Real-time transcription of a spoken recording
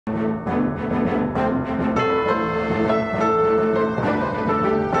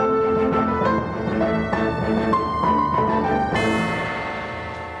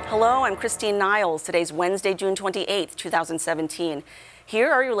Hello, I'm Christine Niles. Today's Wednesday, June 28th, 2017.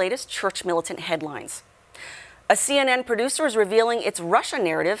 Here are your latest Church Militant headlines. A CNN producer is revealing its Russia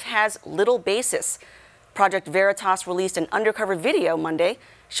narrative has little basis. Project Veritas released an undercover video Monday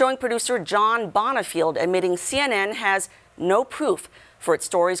showing producer John Bonifield admitting CNN has no proof for its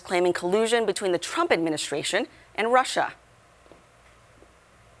stories claiming collusion between the Trump administration and Russia.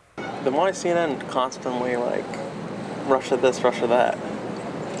 Then why is CNN constantly like, Russia this, Russia that?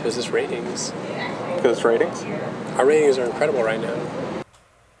 Because it's ratings. Because it's ratings? Our ratings are incredible right now.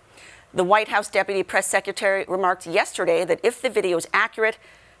 The White House Deputy Press Secretary remarked yesterday that if the video is accurate,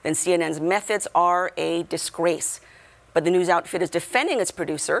 then CNN's methods are a disgrace. But the news outfit is defending its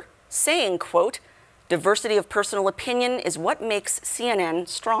producer, saying, quote, "Diversity of personal opinion is what makes CNN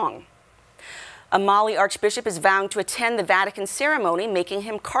strong." A Mali archbishop is vowing to attend the Vatican ceremony, making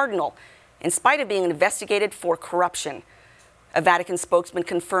him cardinal, in spite of being investigated for corruption. A Vatican spokesman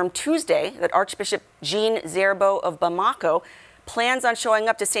confirmed Tuesday that Archbishop Jean Zerbo of Bamako plans on showing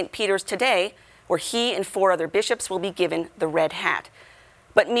up to St. Peter's today, where he and 4 other bishops will be given the red hat.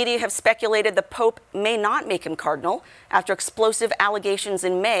 But media have speculated the Pope may not make him cardinal after explosive allegations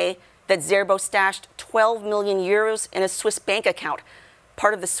in May that Zerbo stashed 12 million euros in a Swiss bank account,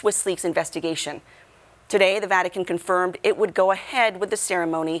 part of the Swiss Leaks investigation. Today, the Vatican confirmed it would go ahead with the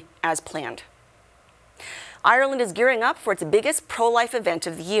ceremony as planned. Ireland is gearing up for its biggest pro-life event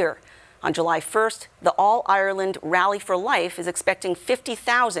of the year. On July 1st, the All-Ireland Rally for Life is expecting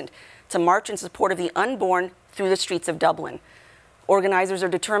 50,000 to march in support of the unborn through the streets of Dublin. Organizers are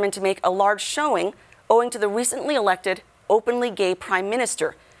determined to make a large showing owing to the recently elected openly gay Prime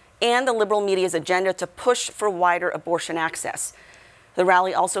Minister and the liberal media's agenda to push for wider abortion access. The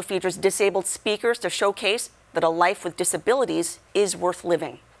rally also features disabled speakers to showcase that a life with disabilities is worth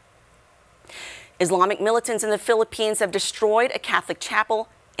living. Islamic militants in the Philippines have destroyed a Catholic chapel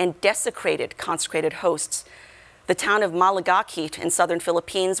and desecrated consecrated hosts. The town of Malagakit in southern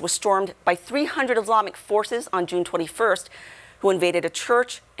Philippines was stormed by 300 Islamic forces on June 21st, who invaded a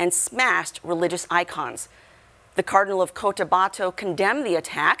church and smashed religious icons. The Cardinal of Cotabato condemned the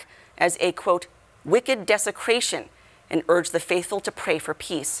attack as a, quote, wicked desecration and urged the faithful to pray for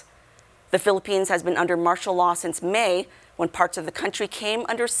peace. The Philippines has been under martial law since May, when parts of the country came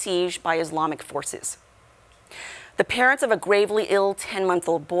under siege by Islamic forces. The parents of a gravely ill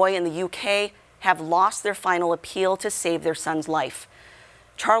 10-month-old boy in the UK have lost their final appeal to save their son's life.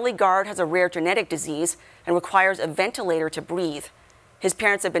 Charlie Gard has a rare genetic disease and requires a ventilator to breathe. His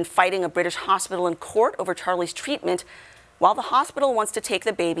parents have been fighting a British hospital in court over Charlie's treatment, while the hospital wants to take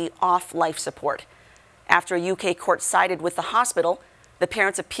the baby off life support. After a UK court sided with the hospital, the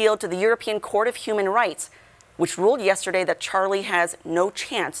parents appealed to the European Court of Human Rights, which ruled yesterday that Charlie has no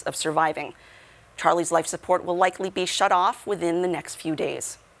chance of surviving. Charlie's life support will likely be shut off within the next few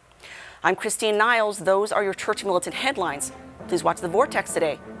days. I'm Christine Niles. Those are your Church Militant headlines. Please watch The Vortex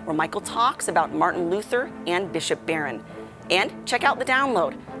today, where Michael talks about Martin Luther and Bishop Barron. And check out The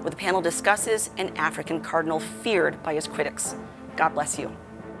Download, where the panel discusses an African cardinal feared by his critics. God bless you.